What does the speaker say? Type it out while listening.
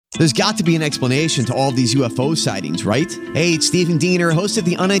There's got to be an explanation to all these UFO sightings, right? Hey, it's Stephen Diener, host of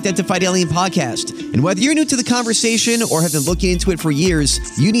the Unidentified Alien Podcast. And whether you're new to the conversation or have been looking into it for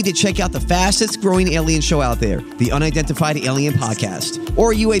years, you need to check out the fastest growing alien show out there, the Unidentified Alien Podcast,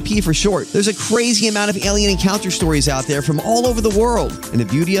 or UAP for short. There's a crazy amount of alien encounter stories out there from all over the world. And the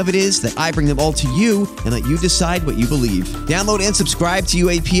beauty of it is that I bring them all to you and let you decide what you believe. Download and subscribe to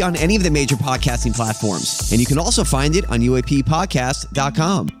UAP on any of the major podcasting platforms. And you can also find it on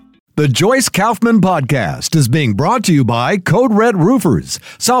UAPpodcast.com. The Joyce Kaufman Podcast is being brought to you by Code Red Roofers,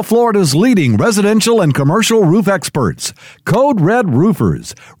 South Florida's leading residential and commercial roof experts. Code Red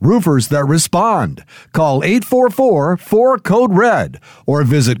Roofers, roofers that respond. Call 844-4-CODE-RED or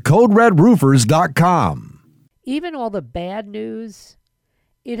visit CodeRedRoofers.com. Even all the bad news,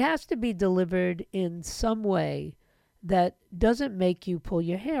 it has to be delivered in some way that doesn't make you pull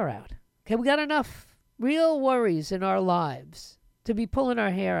your hair out. Okay, we got enough real worries in our lives to be pulling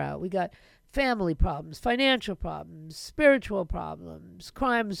our hair out. We got family problems, financial problems, spiritual problems,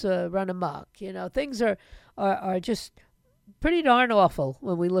 crimes run amok. You know, things are just pretty darn awful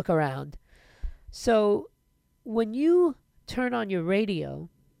when we look around. So when you turn on your radio,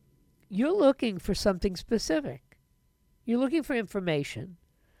 you're looking for something specific. You're looking for information.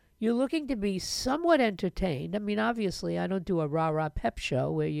 You're looking to be somewhat entertained. I mean, obviously, I don't do a rah-rah pep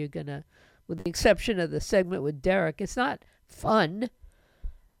show where you're going to, with the exception of the segment with Derek, it's not fun,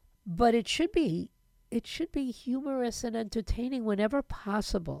 but it should be humorous and entertaining whenever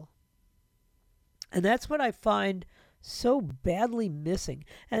possible. And that's what I find so badly missing.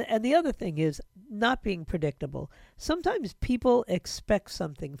 And the other thing is not being predictable. Sometimes people expect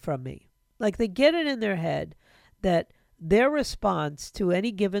something from me. Like they get it in their head that their response to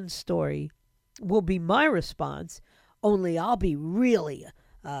any given story will be my response, only I'll be really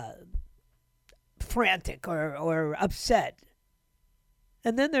frantic or upset.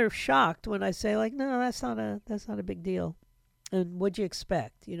 And then they're shocked when I say, like, no, that's not a big deal. And what'd you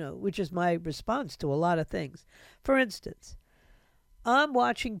expect? You know, which is my response to a lot of things. For instance, I'm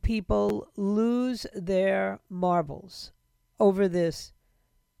watching people lose their marbles over this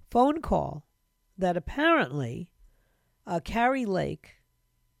phone call that apparently Carrie Lake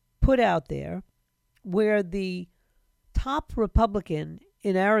put out there, where the top Republican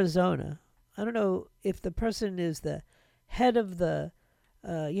in Arizona, I don't know if the person is the head of the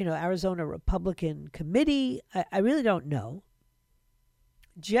Arizona Republican Committee. I really don't know.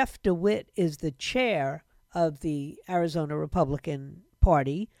 Jeff DeWitt is the chair of the Arizona Republican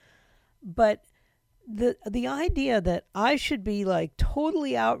Party. But the idea that I should be like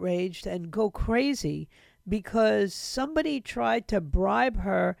totally outraged and go crazy because somebody tried to bribe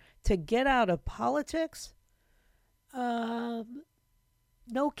her to get out of politics, no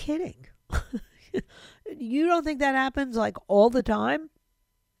kidding. You don't think that happens like all the time?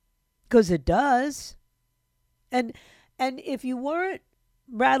 Because it does. And if you weren't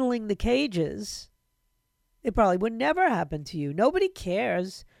rattling the cages, it probably would never happen to you. Nobody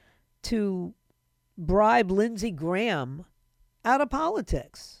cares to bribe Lindsey Graham out of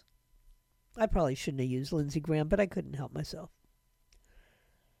politics. I probably shouldn't have used Lindsey Graham, but I couldn't help myself.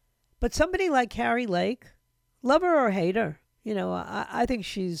 But somebody like Carrie Lake, love her or hate her, you know, I think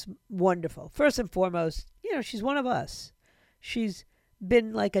she's wonderful. First and foremost, you know, she's one of us. She's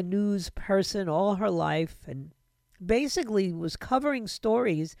been like a news person all her life and basically was covering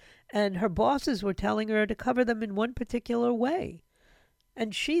stories, and her bosses were telling her to cover them in one particular way.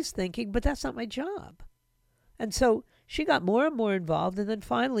 And she's thinking, but that's not my job. And so she got more and more involved and then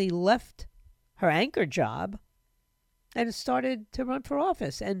finally left her anchor job and started to run for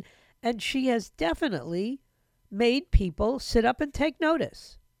office. And she has definitely made people sit up and take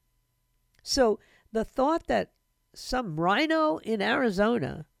notice. So the thought that some rhino in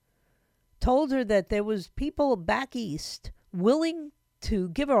Arizona told her that there was people back east willing to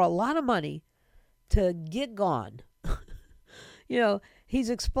give her a lot of money to get gone. You know, he's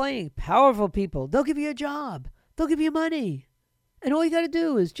explaining, powerful people, they'll give you a job, they'll give you money, and all you got to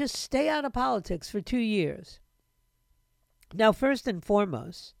do is just stay out of politics for 2 years. Now, first and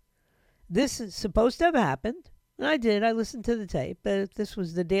foremost, this is supposed to have happened. And I listened to the tape, but this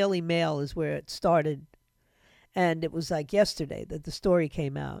was the Daily Mail is where it started. And it was like yesterday that the story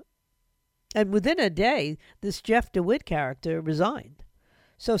came out. And within a day, this Jeff DeWitt character resigned.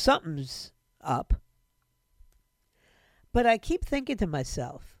 So something's up. But I keep thinking to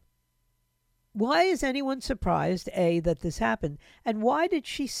myself, why is anyone surprised, A, that this happened? And why did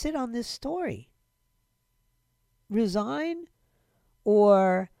she sit on this story? Resign?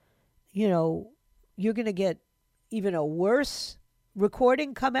 Or, you know, you're going to get even a worse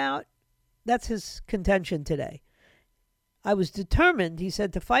recording come out? That's his contention today. I was determined, he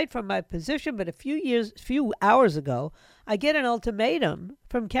said, to fight for my position, but a few hours ago, I get an ultimatum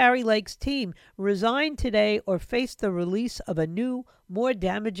from Kari Lake's team: resign today or face the release of a new, more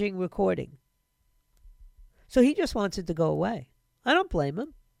damaging recording. So he just wants it to go away. I don't blame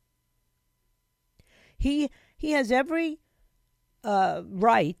him. He has every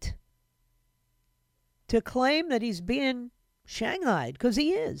right to claim that he's being shanghaied, because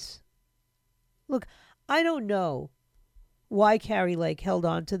he is. Look, I don't know why Kari Lake held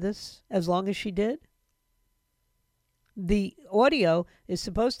on to this as long as she did. The audio is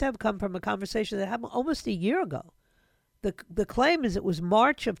supposed to have come from a conversation that happened almost a year ago. The claim is it was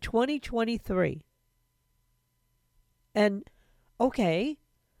March of 2023. And, okay,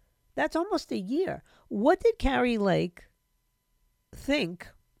 that's almost a year. What did Kari Lake think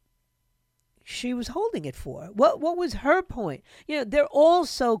she was holding it for? What was her point? You know, they're all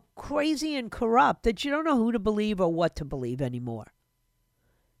so crazy and corrupt that you don't know who to believe or what to believe anymore.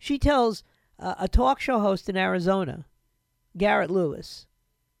 She tells a talk show host in Arizona, Garrett Lewis,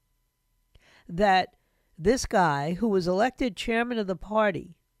 that this guy who was elected chairman of the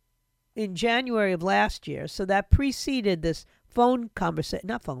party in January of last year, so that preceded this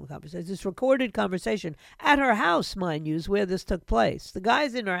this recorded conversation at her house, mind you, is where this took place. The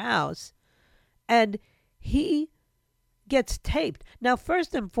guy's in her house, and he gets taped. Now,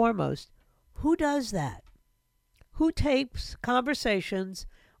 first and foremost, who does that? Who tapes conversations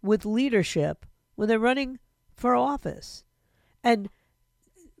with leadership when they're running for office? And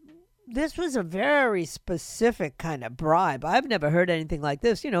this was a very specific kind of bribe. I've never heard anything like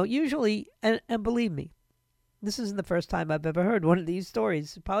this. You know, usually, and believe me, this isn't the first time I've ever heard one of these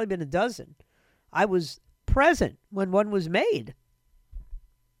stories. It's probably been a dozen. I was present when one was made.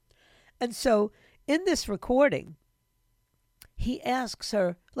 And so in this recording, he asks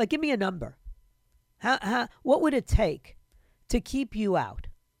her, like, give me a number. What would it take to keep you out?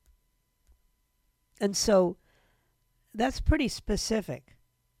 And so that's pretty specific.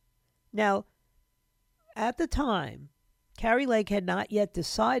 Now, at the time, Kari Lake had not yet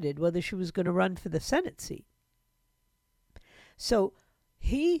decided whether she was going to run for the Senate seat. So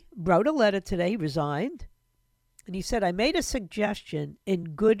he wrote a letter today, he resigned, and he said, I made a suggestion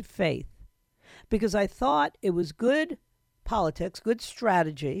in good faith because I thought it was good politics, good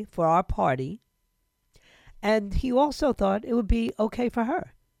strategy for our party, and he also thought it would be okay for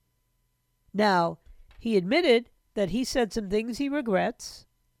her. Now, he admitted that he said some things he regrets,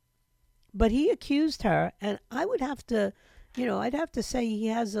 but he accused her, and I would have to, I'd have to say he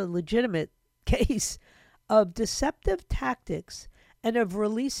has a legitimate case of deceptive tactics and of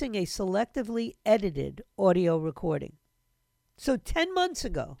releasing a selectively edited audio recording. So 10 months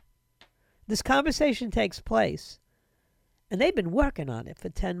ago, this conversation takes place, and they've been working on it for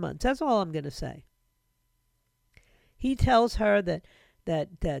 10 months. That's all I'm going to say. He tells her that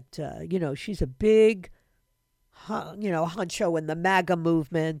she's a big, honcho in the MAGA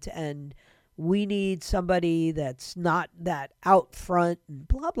movement, and we need somebody that's not that out front, and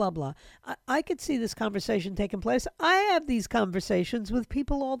blah, blah, blah. I could see this conversation taking place. I have these conversations with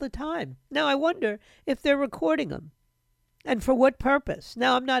people all the time. Now, I wonder if they're recording them and for what purpose.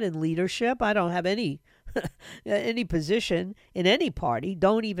 Now, I'm not in leadership. I don't have any position in any party,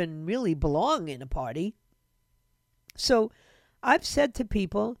 don't even really belong in a party. So I've said to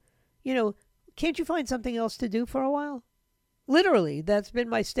people, can't you find something else to do for a while? Literally, that's been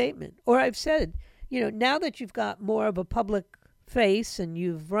my statement. Or I've said, now that you've got more of a public face and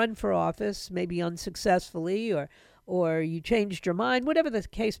you've run for office, maybe unsuccessfully, or you changed your mind, whatever the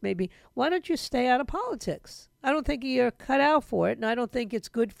case may be, why don't you stay out of politics? I don't think you're cut out for it, and I don't think it's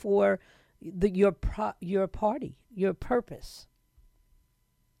good for your party, your purpose.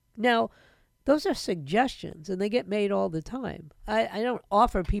 Now, those are suggestions, and they get made all the time. I don't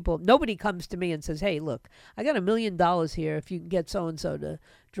offer people, nobody comes to me and says, hey, look, I got $1 million here if you can get so-and-so to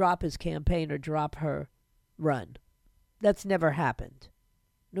drop his campaign or drop her run. That's never happened.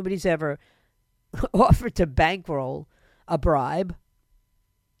 Nobody's ever offered to bankroll a bribe.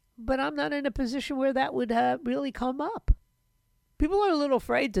 But I'm not in a position where that would really come up. People are a little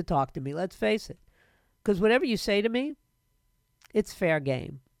afraid to talk to me, let's face it. Because whatever you say to me, it's fair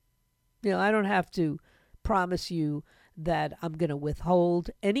game. I don't have to promise you that I'm going to withhold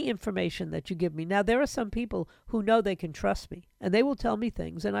any information that you give me. Now, there are some people who know they can trust me, and they will tell me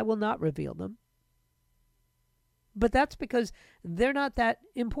things, and I will not reveal them. But that's because they're not that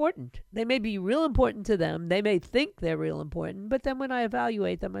important. They may be real important to them. They may think they're real important, but then when I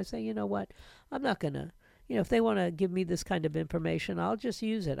evaluate them, I say, you know what, I'm not going to, if they want to give me this kind of information, I'll just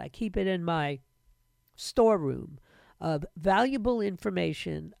use it. I keep it in my storeroom of valuable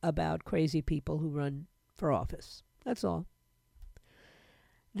information about crazy people who run for office. That's all.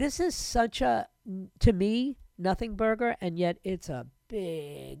 This is such a, to me, nothing burger, and yet it's a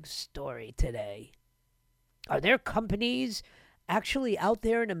big story today. Are there companies actually out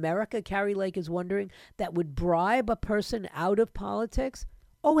there in America, Carrie Lake is wondering, that would bribe a person out of politics?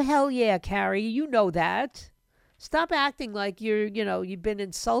 Oh, hell yeah, Carrie, you know that. Stop acting like you've been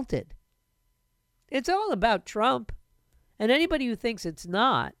insulted. It's all about Trump. And anybody who thinks it's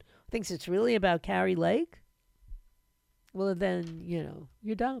not, thinks it's really about Carrie Lake, well, then,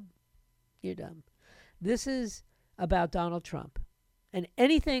 you're dumb. You're dumb. This is about Donald Trump. And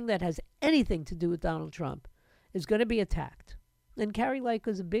anything that has anything to do with Donald Trump is going to be attacked. And Carrie Lake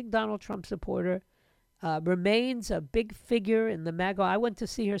was a big Donald Trump supporter, remains a big figure in the MAGA. I went to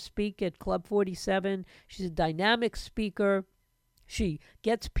see her speak at Club 47. She's a dynamic speaker. She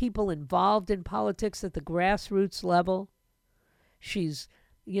gets people involved in politics at the grassroots level. She's,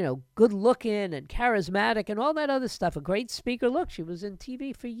 good looking and charismatic and all that other stuff. A great speaker. Look, she was in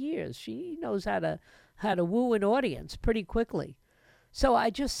TV for years. She knows how to woo an audience pretty quickly. So I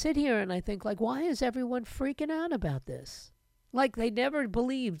just sit here and I think, why is everyone freaking out about this? Like they never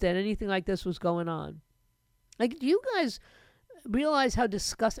believed that anything like this was going on. Do you guys realize how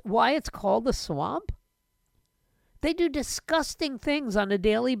why it's called the swamp? They do disgusting things on a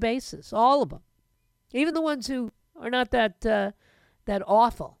daily basis, all of them. Even the ones who are not that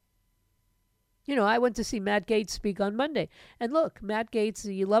awful. I went to see Matt Gaetz speak on Monday. And look, Matt Gaetz,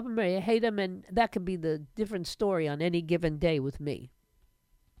 you love him or you hate him, and that could be the different story on any given day with me.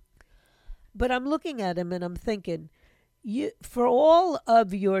 But I'm looking at him and I'm thinking, for all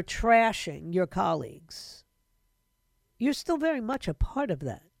of your trashing your colleagues, you're still very much a part of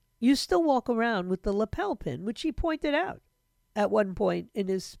that. You still walk around with the lapel pin, which he pointed out at one point in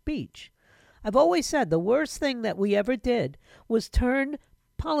his speech. I've always said the worst thing that we ever did was turn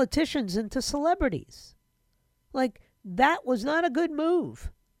politicians into celebrities. That was not a good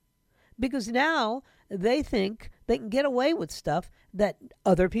move. Because now they think they can get away with stuff that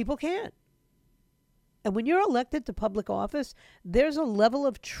other people can't. And when you're elected to public office, there's a level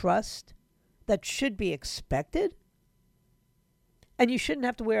of trust that should be expected. And you shouldn't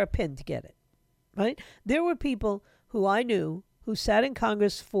have to wear a pin to get it, right? There were people who I knew who sat in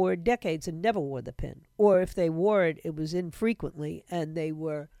Congress for decades and never wore the pin. Or if they wore it, it was infrequently, and they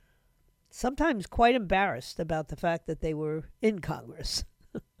were sometimes quite embarrassed about the fact that they were in Congress.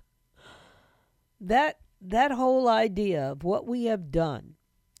 That whole idea of what we have done,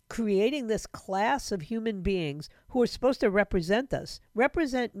 creating this class of human beings who are supposed to represent us.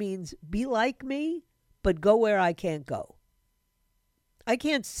 Represent means be like me, but go where I can't go. I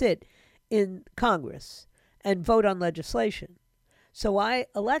can't sit in Congress and vote on legislation. So I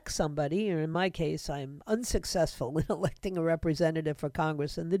elect somebody, or in my case, I'm unsuccessful in electing a representative for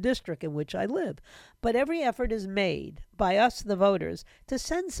Congress in the district in which I live. But every effort is made by us, the voters, to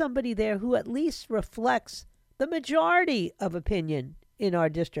send somebody there who at least reflects the majority of opinion in our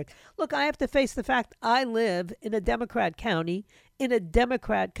district. Look, I have to face the fact I live in a Democrat county, in a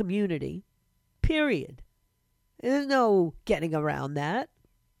Democrat community, period. There's no getting around that.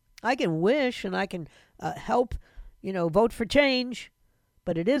 I can wish and I can help, vote for change,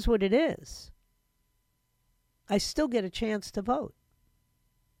 but it is what it is. I still get a chance to vote.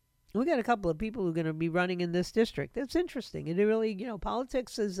 We got a couple of people who are going to be running in this district. It's interesting. It really,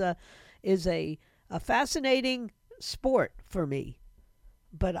 politics is a fascinating sport for me.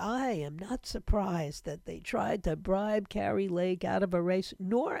 But I am not surprised that they tried to bribe Carrie Lake out of a race,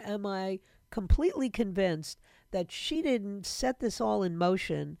 nor am I completely convinced that she didn't set this all in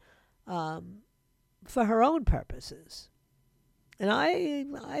motion for her own purposes. And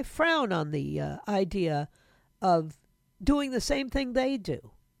I frown on the idea of doing the same thing they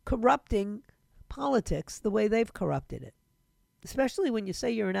do, corrupting politics the way they've corrupted it, especially when you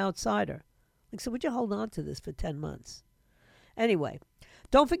say you're an outsider. So would you hold on to this for 10 months? Anyway,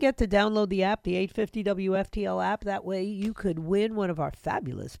 don't forget to download the app, the 850-WFTL app. That way you could win one of our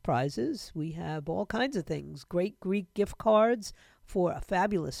fabulous prizes. We have all kinds of things. Great Greek gift cards for a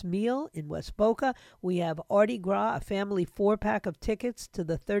fabulous meal in West Boca. We have Mardi Gras, a family 4-pack of tickets to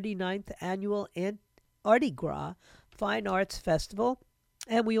the 39th annual Mardi Gras Fine Arts Festival.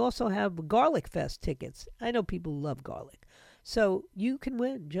 And we also have Garlic Fest tickets. I know people love garlic. So you can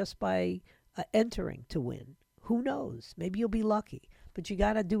win just by entering to win. Who knows? Maybe you'll be lucky. But you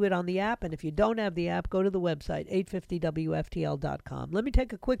got to do it on the app. And if you don't have the app, go to the website, 850WFTL.com. Let me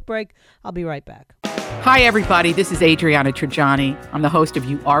take a quick break. I'll be right back. Hi, everybody. This is Adriana Trajani. I'm the host of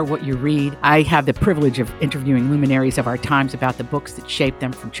You Are What You Read. I have the privilege of interviewing luminaries of our times about the books that shaped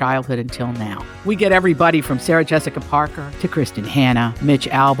them from childhood until now. We get everybody from Sarah Jessica Parker to Kristen Hanna, Mitch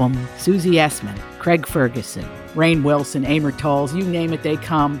Albom, Susie Essman, Craig Ferguson, Rainn Wilson, Amor Tolls, you name it, they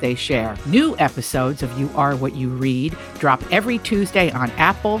come, they share. New episodes of You Are What You Read drop every Tuesday on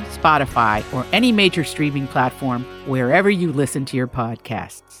Apple, Spotify, or any major streaming platform wherever you listen to your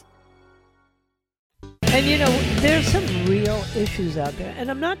podcasts. And there's some real issues out there,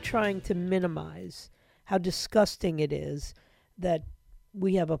 and I'm not trying to minimize how disgusting it is that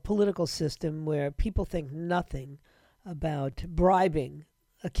we have a political system where people think nothing about bribing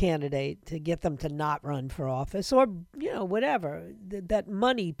a candidate to get them to not run for office or, whatever. That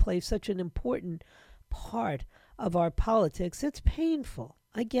money plays such an important part of our politics. It's painful.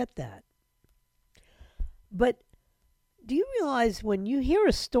 I get that. But do you realize when you hear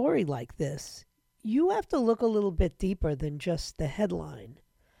a story like this, you have to look a little bit deeper than just the headline?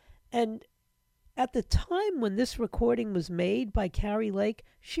 And at the time when this recording was made by Carrie Lake,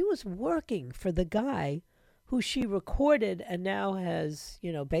 she was working for the guy who she recorded and now has,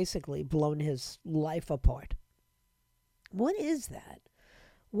 basically blown his life apart. What is that?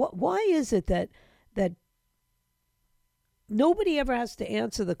 Why is it that nobody ever has to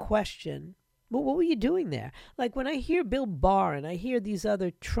answer the question, well, what were you doing there? Like when I hear Bill Barr and I hear these other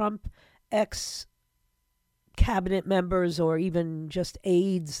Trump ex-cabinet members or even just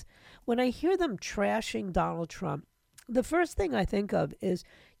aides, when I hear them trashing Donald Trump, the first thing I think of is,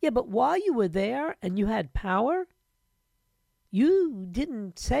 yeah, but while you were there and you had power, you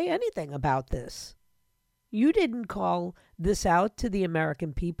didn't say anything about this. You didn't call this out to the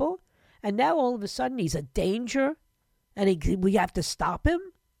American people. And now all of a sudden he's a danger and we have to stop him?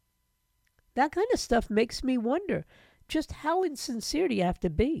 That kind of stuff makes me wonder just how insincere do you have to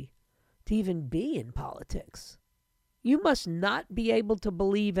be to even be in politics? You must not be able to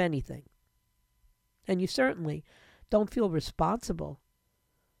believe anything. And you certainly don't feel responsible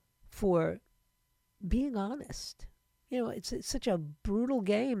for being honest. It's such a brutal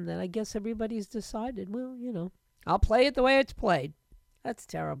game that I guess everybody's decided, well, I'll play it the way it's played. That's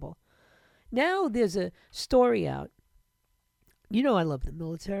terrible. Now there's a story out. I love the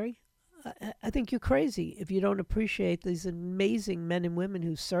military. I think you're crazy if you don't appreciate these amazing men and women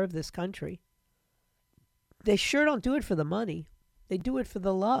who serve this country. They sure don't do it for the money. They do it for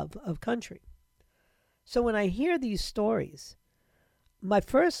the love of country. So when I hear these stories, my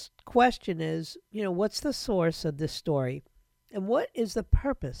first question is, what's the source of this story? And what is the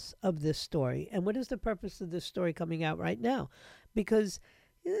purpose of this story? And what is the purpose of this story coming out right now? Because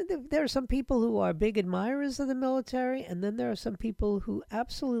there are some people who are big admirers of the military, and then there are some people who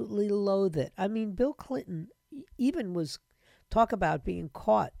absolutely loathe it. I mean, Bill Clinton even was talk about being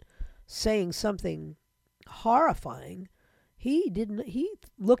caught saying something horrifying. He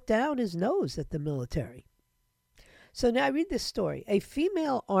looked down his nose at the military. So now I read this story. A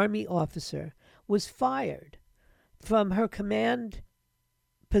female Army officer was fired from her command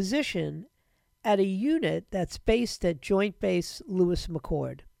position at a unit that's based at Joint Base Lewis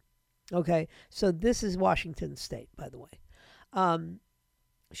McChord. Okay, so this is Washington State, by the way.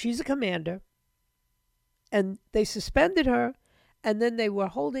 She's a commander, and they suspended her, and then they were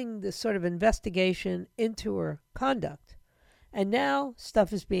holding this sort of investigation into her conduct. And now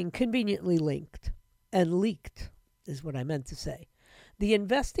stuff is being conveniently linked and leaked, is what I meant to say. The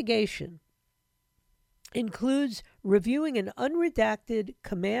investigation includes reviewing an unredacted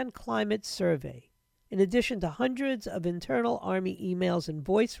command climate survey, in addition to hundreds of internal Army emails and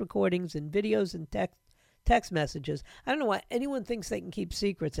voice recordings and videos and text messages. I don't know why anyone thinks they can keep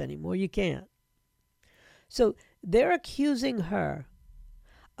secrets anymore. You can't. So they're accusing her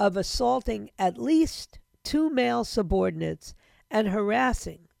of assaulting at least 2 male subordinates and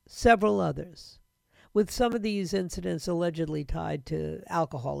harassing several others, with some of these incidents allegedly tied to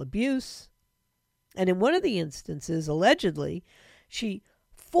alcohol abuse. And in one of the instances, allegedly, she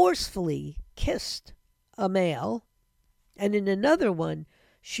forcefully kissed a male. And in another one,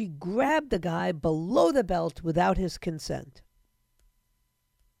 she grabbed the guy below the belt without his consent.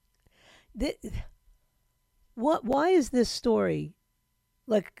 Why is this story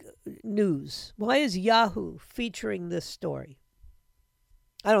like news? Why is Yahoo featuring this story?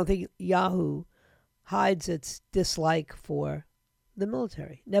 I don't think Yahoo hides its dislike for the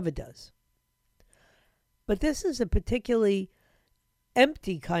military. Never does. But this is a particularly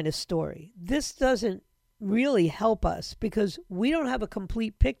empty kind of story. This doesn't really help us because we don't have a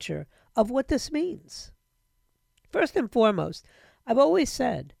complete picture of what this means. First and foremost, I've always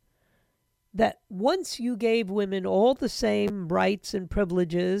said that once you gave women all the same rights and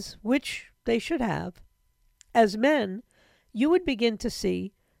privileges, which they should have, as men, you would begin to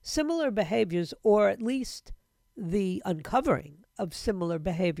see similar behaviors, or at least the uncovering of similar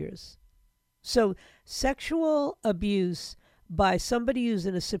behaviors. So sexual abuse by somebody who's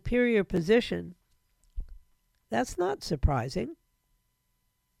in a superior position That's not surprising.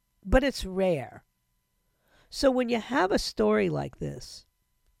 But it's rare. So when you have a story like this,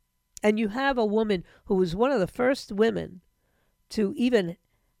 and you have a woman who was one of the first women to even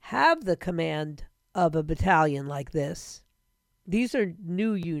have the command of a battalion like this, these are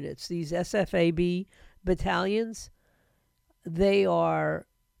new units, these SFAB battalions, they are,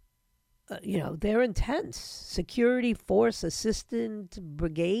 they're intense. Security force assistant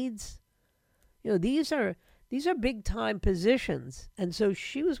brigades, these are big time positions. And so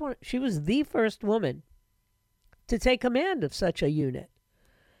she was the first woman to take command of such a unit.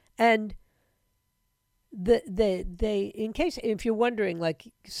 And if you're wondering,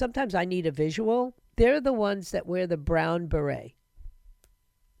 like, sometimes I need a visual, they're the ones that wear the brown beret.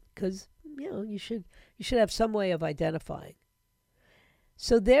 Because, you should have some way of identifying.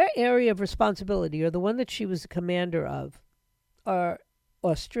 So their area of responsibility, or the one that she was the commander of, are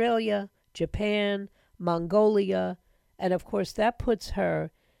Australia, Japan, Mongolia, and of course that puts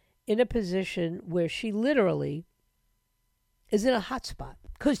her in a position where she literally is in a hot spot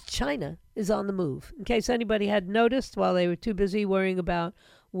because China is on the move. In case anybody had noticed while they were too busy worrying about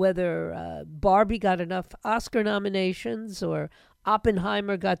whether Barbie got enough Oscar nominations or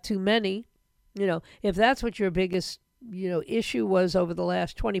Oppenheimer got too many, if that's what your biggest, issue was over the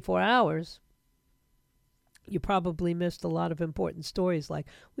last 24 hours, you probably missed a lot of important stories like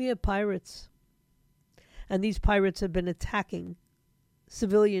we have pirates. And these pirates have been attacking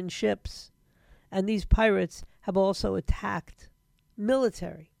civilian ships. And these pirates have also attacked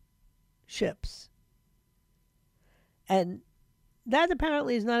military ships. And that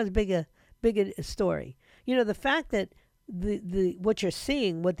apparently is not as big a story. The fact that the what you're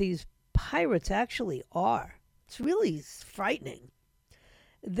seeing, what these pirates actually are, it's really frightening.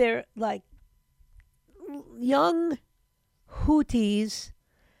 They're like young Houthis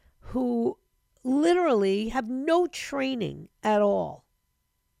who literally have no training at all.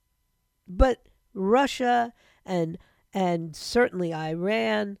 But Russia and certainly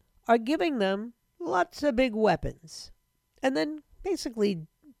Iran are giving them lots of big weapons and then basically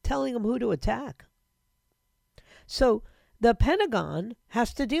telling them who to attack. So the Pentagon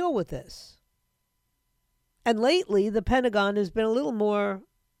has to deal with this. And lately, the Pentagon has been a little more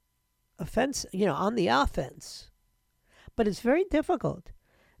offensive, on the offense. But it's very difficult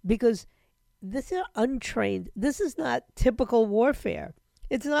because this is untrained. This is not typical warfare.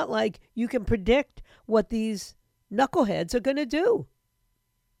 It's not like you can predict what these knuckleheads are going to do.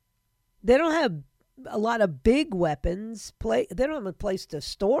 They don't have a lot of big weapons. They don't have a place to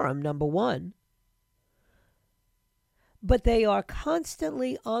store them, number one. But they are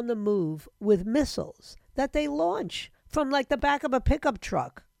constantly on the move with missiles that they launch from like the back of a pickup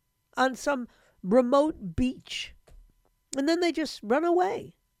truck on some remote beach. And then they just run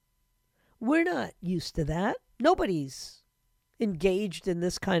away. We're not used to that. Nobody's engaged in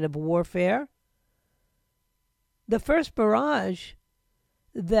this kind of warfare. The first barrage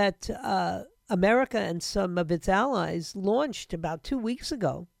that America and some of its allies launched about 2 weeks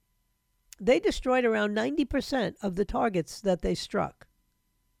ago, they destroyed around 90% of the targets that they struck.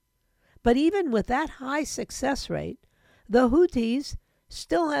 But even with that high success rate, the Houthis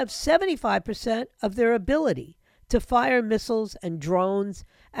still have 75% of their ability to fire missiles and drones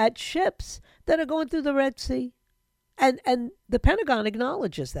at ships that are going through the Red Sea. And the Pentagon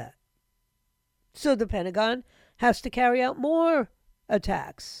acknowledges that. So the Pentagon has to carry out more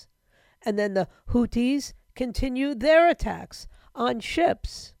attacks. And then the Houthis continue their attacks on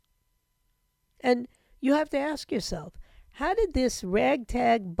ships. And you have to ask yourself, how did this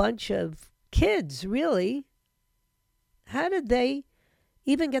ragtag bunch of kids really, how did they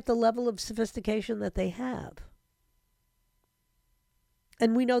even get the level of sophistication that they have?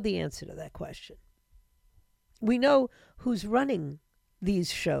 And we know the answer to that question. We know who's running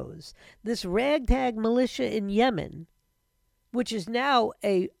these shows. This ragtag militia in Yemen, which is now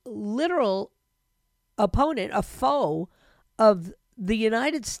a literal opponent, a foe of the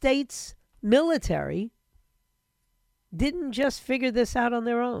United States military, didn't just figure this out on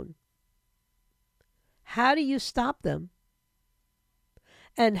their own. How do you stop them?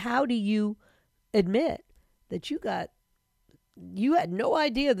 And how do you admit that you had no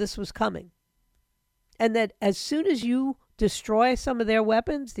idea this was coming? And that as soon as you destroy some of their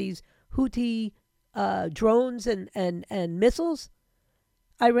weapons, these Houthi drones and missiles,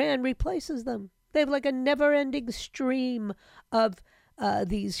 Iran replaces them. They have like a never-ending stream of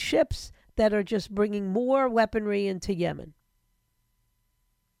these ships that are just bringing more weaponry into Yemen.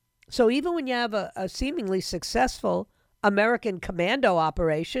 So even when you have a seemingly successful American commando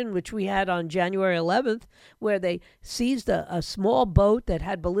operation, which we had on January 11th, where they seized a small boat that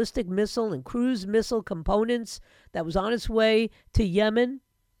had ballistic missile and cruise missile components that was on its way to Yemen.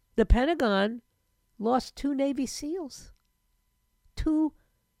 The Pentagon lost 2 Navy SEALs. 2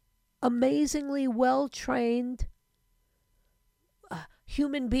 amazingly well-trained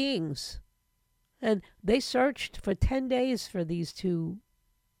human beings. And they searched for 10 days for these 2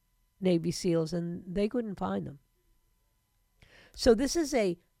 Navy SEALs, and they couldn't find them. So this is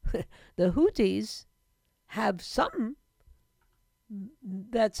the Houthis have something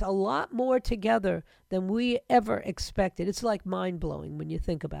that's a lot more together than we ever expected. It's like mind-blowing when you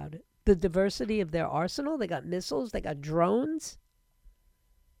think about it. The diversity of their arsenal. They got missiles. They got drones.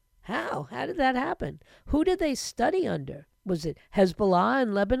 How? How did that happen? Who did they study under? Was it Hezbollah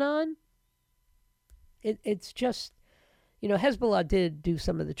in Lebanon? It's just, Hezbollah did do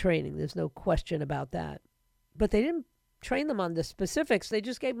some of the training. There's no question about that. But they didn't train them on the specifics. They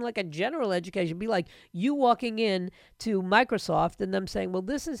just gave them like a general education. It'd be like you walking in to Microsoft and them saying, well,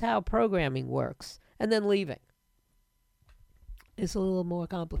 this is how programming works, and then leaving. It's a little more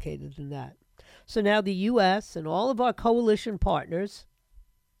complicated than that. So now the U.S. and all of our coalition partners,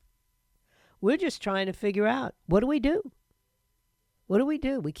 we're just trying to figure out, what do we do? What do we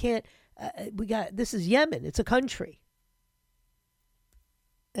do? We can't, this is Yemen. It's a country.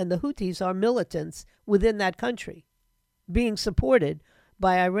 And the Houthis are militants within that country, being supported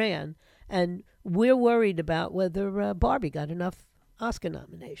by Iran. And we're worried about whether Barbie got enough Oscar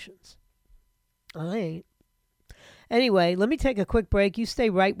nominations. I ain't. Anyway, let me take a quick break. You stay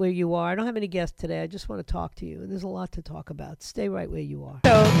right where you are. I don't have any guests today. I just want to talk to you. There's a lot to talk about. Stay right where you are.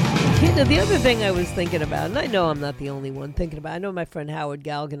 So, the other thing I was thinking about, and I know I'm not the only one thinking about, I know my friend Howard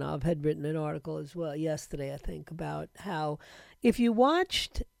Galganov had written an article as well yesterday, I think, about how if you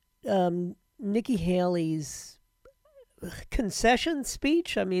watched Nikki Haley's concession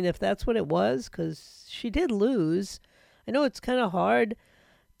speech, I mean, if that's what it was, because she did lose. I know it's kind of hard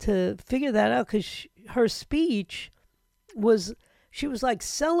to figure that out because her speech she was like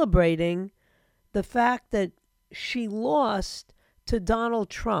celebrating the fact that she lost to Donald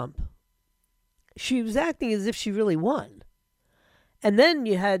Trump. She was acting as if she really won. And then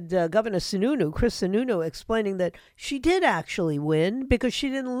you had Governor Sununu, Chris Sununu, explaining that she did actually win because she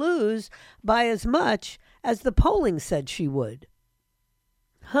didn't lose by as much as the polling said she would.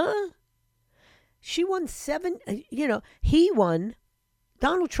 Huh? She won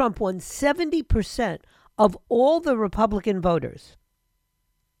Donald Trump won 70% of all the Republican voters.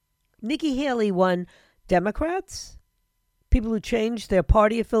 Nikki Haley won Democrats, people who changed their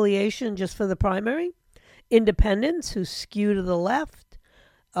party affiliation just for the primary, independents who skew to the left,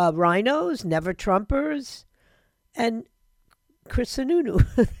 rhinos, never Trumpers, and Chris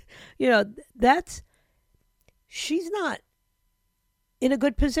Sununu. She's not in a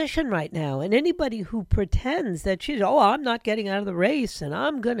good position right now. And anybody who pretends that I'm not getting out of the race and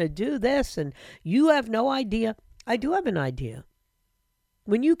I'm going to do this and you have no idea. I do have an idea.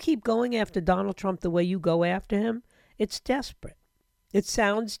 When you keep going after Donald Trump the way you go after him, it's desperate. It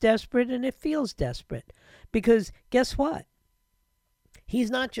sounds desperate and it feels desperate. Because guess what?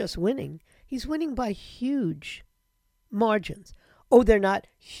 He's not just winning. He's winning by huge margins. Oh, they're not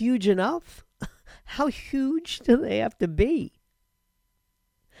huge enough? How huge do they have to be?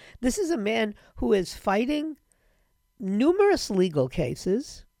 This is a man who is fighting numerous legal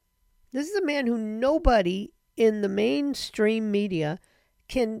cases. This is a man who nobody in the mainstream media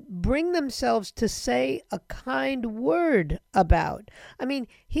can bring themselves to say a kind word about. I mean,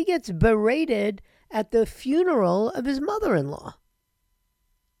 he gets berated at the funeral of his mother-in-law.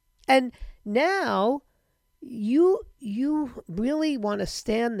 And now you really want to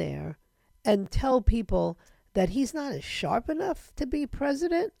stand there and tell people that he's not as sharp enough to be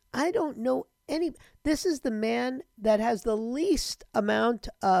president? I don't know any. This is the man that has the least amount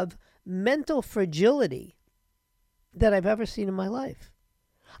of mental fragility that I've ever seen in my life.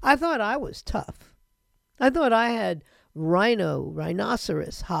 I thought I was tough. I thought I had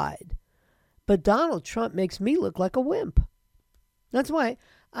rhinoceros hide. But Donald Trump makes me look like a wimp. That's why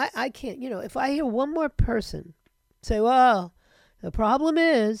I can't, if I hear one more person say, well, the problem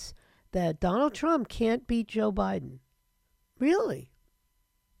is that Donald Trump can't beat Joe Biden. Really?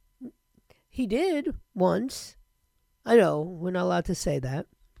 He did once. I know we're not allowed to say that,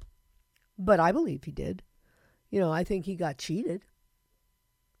 but I believe he did. I think he got cheated.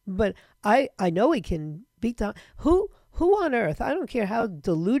 But I know he can beat Donald. Who on earth, I don't care how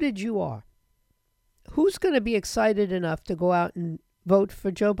deluded you are, who's going to be excited enough to go out and vote for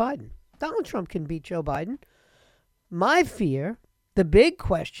Joe Biden? Donald Trump can beat Joe Biden. My fear, the big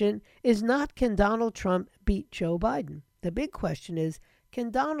question, is not can Donald Trump beat Joe Biden? The big question is,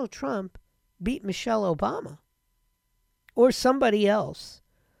 can Donald Trump beat Michelle Obama or somebody else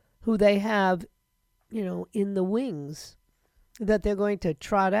who they have, in the wings that they're going to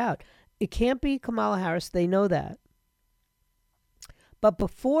trot out? It can't be Kamala Harris. They know that. But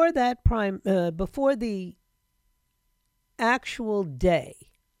before the actual day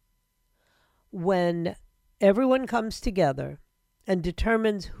when everyone comes together and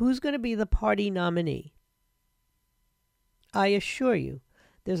determines who's going to be the party nominee, I assure you,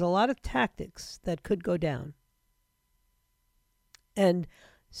 there's a lot of tactics that could go down. And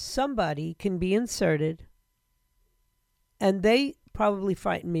somebody can be inserted, and they probably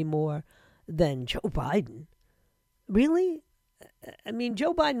frighten me more than Joe Biden. Really? I mean,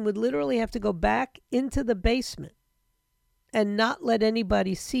 Joe Biden would literally have to go back into the basement and not let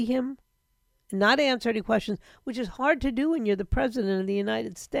anybody see him, not answer any questions, which is hard to do when you're the president of the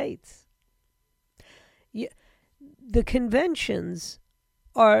United States. The conventions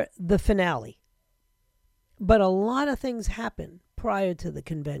are the finale, but a lot of things happen prior to the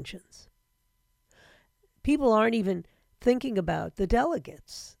conventions. People aren't even thinking about the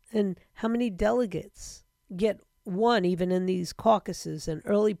delegates and how many delegates get won even in these caucuses and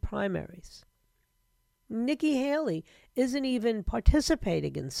early primaries. Nikki Haley isn't even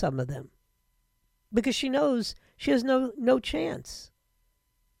participating in some of them because she knows she has no chance.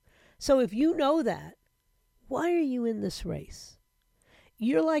 So if you know that, why are you in this race?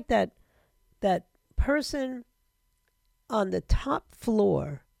 You're like that person on the top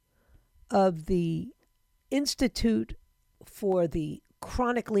floor of the Institute for the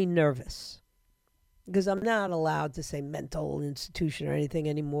Chronically Nervous. Because I'm not allowed to say mental institution or anything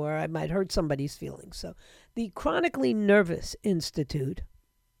anymore. I might hurt somebody's feelings. So the Chronically Nervous Institute,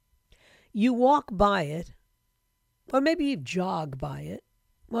 you walk by it, or maybe you jog by it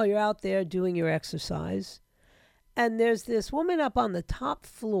while you're out there doing your exercise. And there's this woman up on the top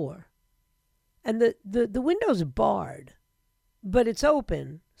floor. And the window's barred, but it's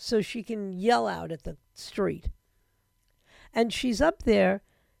open so she can yell out at the street. And she's up there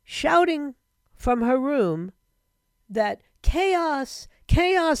shouting from her room that chaos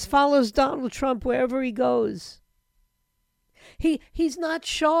follows Donald Trump wherever he goes. He's not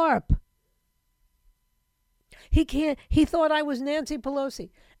sharp. He thought I was Nancy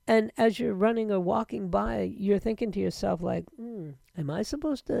Pelosi. And as you're running or walking by, you're thinking to yourself like, am I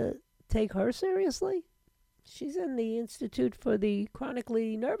supposed to take her seriously? She's in the Institute for the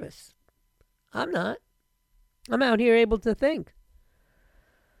Chronically Nervous. I'm not. I'm out here able to think.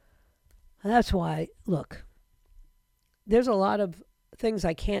 That's why, look, there's a lot of things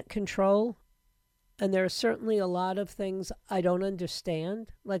I can't control, and there are certainly a lot of things I don't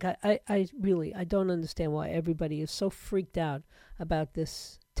understand. Like, I really don't understand why everybody is so freaked out about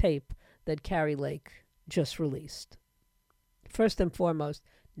this tape that Carrie Lake just released. First and foremost,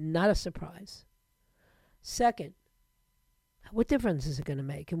 not a surprise. Second, what difference is it going to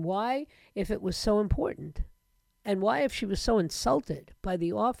make? And why, if it was so important, and why, if she was so insulted by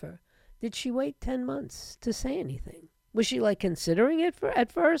the offer, did she wait 10 months to say anything? Was she considering it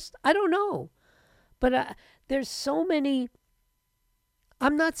at first? I don't know. But there's so many.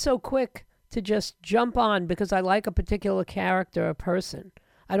 I'm not so quick to just jump on because I like a particular character or person.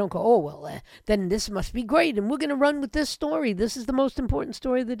 I don't go, then this must be great and we're going to run with this story. This is the most important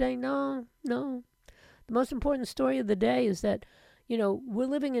story of the day. No. The most important story of the day is that, we're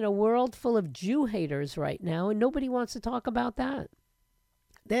living in a world full of Jew haters right now, and nobody wants to talk about that.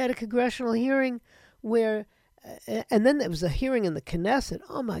 They had a congressional hearing where, and then there was a hearing in the Knesset,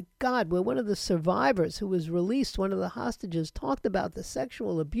 oh my God, where one of the survivors who was released, one of the hostages, talked about the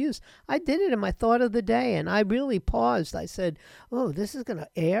sexual abuse. I did it in my thought of the day, and I really paused. I said, this is going to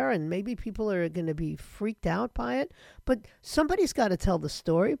air, and maybe people are going to be freaked out by it. But somebody's got to tell the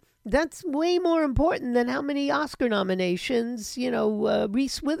story. That's way more important than how many Oscar nominations,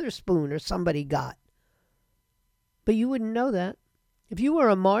 Reese Witherspoon or somebody got. But you wouldn't know that. If you were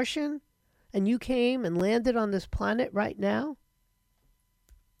a Martian and you came and landed on this planet right now,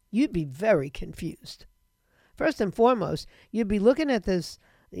 you'd be very confused. First and foremost, you'd be looking at this,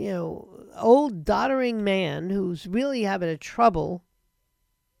 old doddering man who's really having a trouble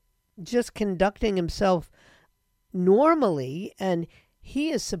just conducting himself normally, and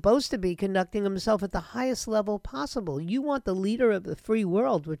he is supposed to be conducting himself at the highest level possible. You want the leader of the free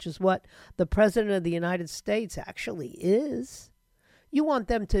world, which is what the president of the United States actually is. You want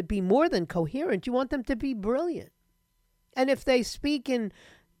them to be more than coherent. You want them to be brilliant. And if they speak in,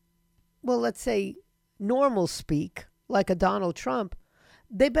 let's say normal speak, like a Donald Trump,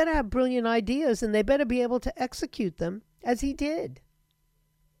 they better have brilliant ideas and they better be able to execute them as he did.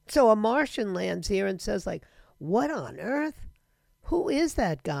 So a Martian lands here and says what on earth? Who is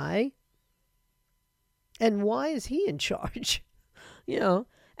that guy? And why is he in charge?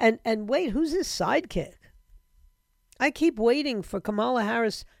 And wait, who's his sidekick? I keep waiting for Kamala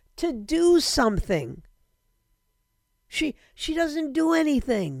Harris to do something. She doesn't do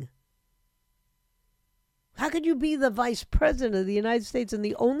anything. How could you be the vice president of the United States and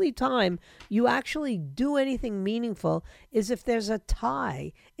the only time you actually do anything meaningful is if there's a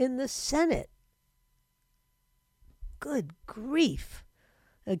tie in the Senate? Good grief.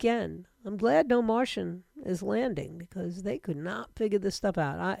 Again, I'm glad no Martian is landing because they could not figure this stuff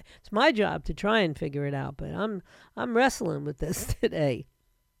out. It's my job to try and figure it out, but I'm wrestling with this today.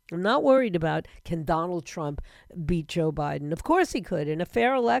 I'm not worried about can Donald Trump beat Joe Biden. Of course he could. In a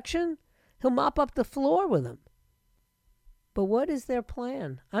fair election, he'll mop up the floor with him. But what is their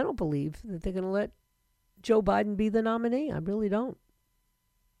plan? I don't believe that they're going to let Joe Biden be the nominee. I really don't.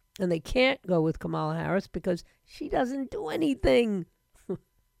 And they can't go with Kamala Harris because she doesn't do anything.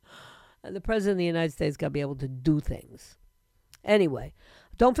 And the president of the United States got to be able to do things. Anyway,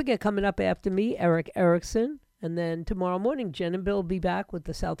 don't forget, coming up after me, Eric Erickson. And then tomorrow morning, Jen and Bill will be back with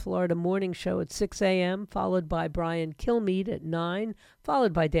the South Florida Morning Show at 6 a.m., followed by Brian Kilmeade at 9,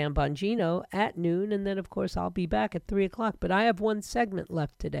 followed by Dan Bongino at noon. And then, of course, I'll be back at 3 o'clock. But I have one segment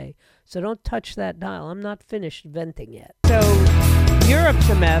left today, so don't touch that dial. I'm not finished venting yet. So Europe's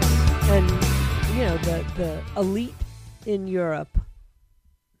a mess. And, the elite in Europe,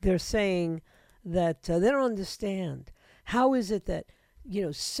 they're saying that they don't understand. How is it that,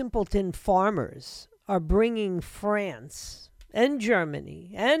 simpleton farmers are bringing France and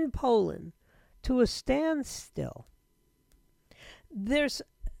Germany and Poland to a standstill? There's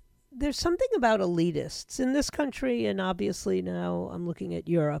something about elitists in this country, and obviously now I'm looking at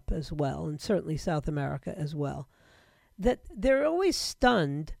Europe as well, and certainly South America as well, that they're always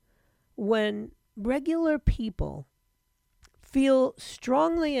stunned when regular people feel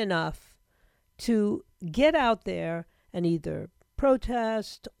strongly enough to get out there and either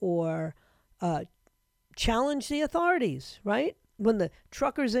protest or challenge the authorities, right? When the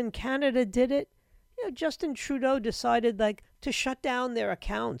truckers in Canada did it, Justin Trudeau decided to shut down their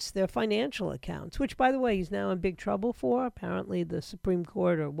accounts, their financial accounts, which, by the way, he's now in big trouble for. Apparently the Supreme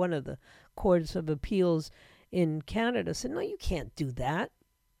Court or one of the courts of appeals in Canada said, no, you can't do that.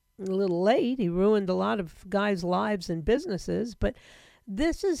 A little late. He ruined a lot of guys' lives and businesses. But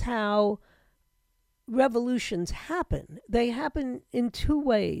this is how revolutions happen. They happen in two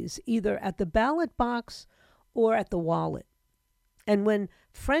ways, either at the ballot box or at the wallet. And when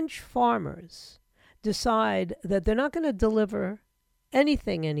French farmers decide that they're not going to deliver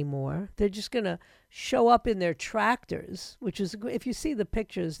anything anymore, they're just going to show up in their tractors, which is, if you see the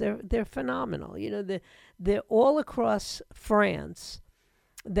pictures, they're phenomenal. They're all across France.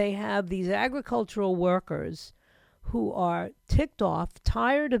 They have these agricultural workers who are ticked off,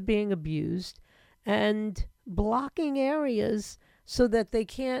 tired of being abused, and blocking areas so that they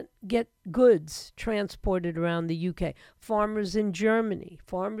can't get goods transported around the UK. Farmers in Germany,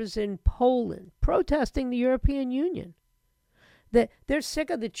 farmers in Poland, protesting the European Union. They're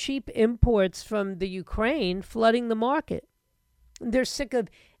sick of the cheap imports from the Ukraine flooding the market. They're sick of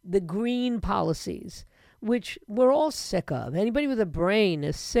the green policies, which we're all sick of. Anybody with a brain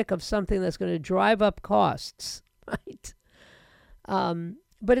is sick of something that's going to drive up costs, right?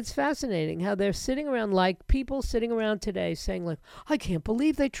 But it's fascinating how they're sitting around, like people sitting around today saying, I can't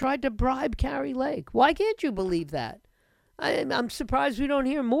believe they tried to bribe Carrie Lake. Why can't you believe that? I'm surprised we don't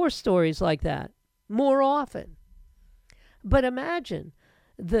hear more stories like that more often. But imagine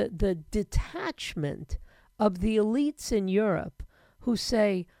the detachment of the elites in Europe who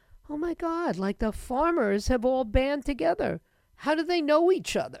say, oh my God, the farmers have all band together. How do they know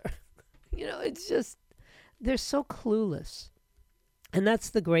each other? It's just, they're so clueless. And that's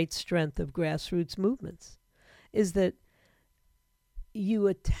the great strength of grassroots movements, is that you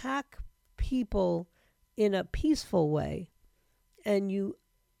attack people in a peaceful way and you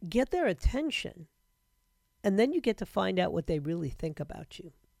get their attention, and then you get to find out what they really think about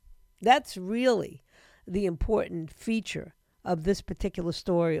you. That's really the important feature of this particular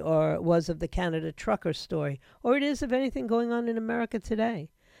story, or it was of the Canada trucker story, or it is of anything going on in America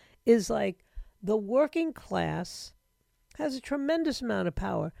today, is the working class has a tremendous amount of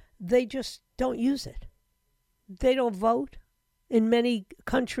power. They just don't use it. They don't vote. In many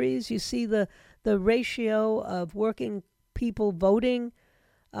countries, you see the ratio of working people voting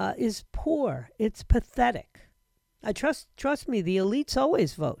is poor. It's pathetic. Trust me, the elites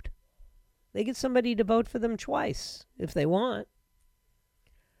always vote. They get somebody to vote for them twice if they want.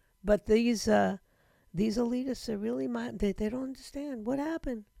 But these elitists are really they don't understand what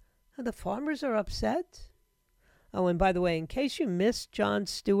happened. The farmers are upset. Oh, and by the way, in case you missed Jon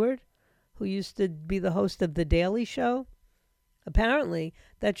Stewart, who used to be the host of The Daily Show, apparently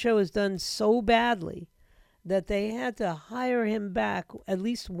that show is done so badly that they had to hire him back at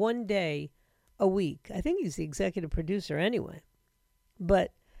least one day a week. I think he's the executive producer anyway.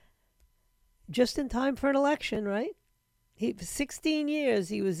 But just in time for an election, right? For 16 years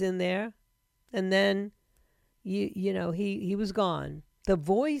he was in there, and then he was gone. The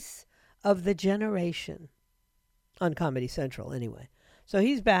voice of the generation on Comedy Central anyway. So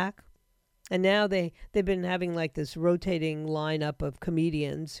he's back. And now they've been having like this rotating lineup of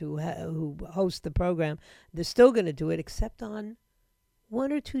comedians who host the program. They're still going to do it, except on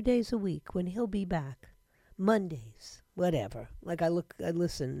 1 or 2 days a week when he'll be back. Mondays, whatever. Like I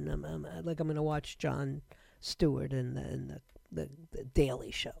listen. I'm like I'm going to watch Jon Stewart and the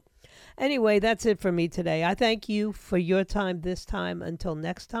Daily Show. Anyway, that's it for me today. I thank you for your time this time. Until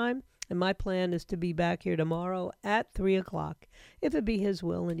next time. And my plan is to be back here tomorrow at 3 o'clock, if it be his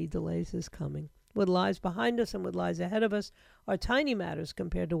will and he delays his coming. What lies behind us and what lies ahead of us are tiny matters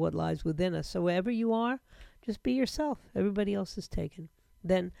compared to what lies within us. So wherever you are, just be yourself. Everybody else is taken.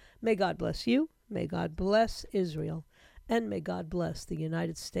 Then may God bless you, may God bless Israel, and may God bless the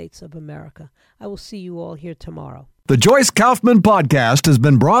United States of America. I will see you all here tomorrow. The Joyce Kaufman Podcast has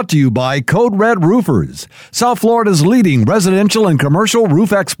been brought to you by Code Red Roofers, South Florida's leading residential and commercial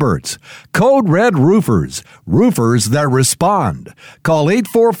roof experts. Code Red Roofers, roofers that respond. Call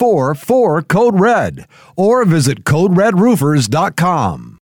 844-4-CODE-RED or visit CodeRedRoofers.com.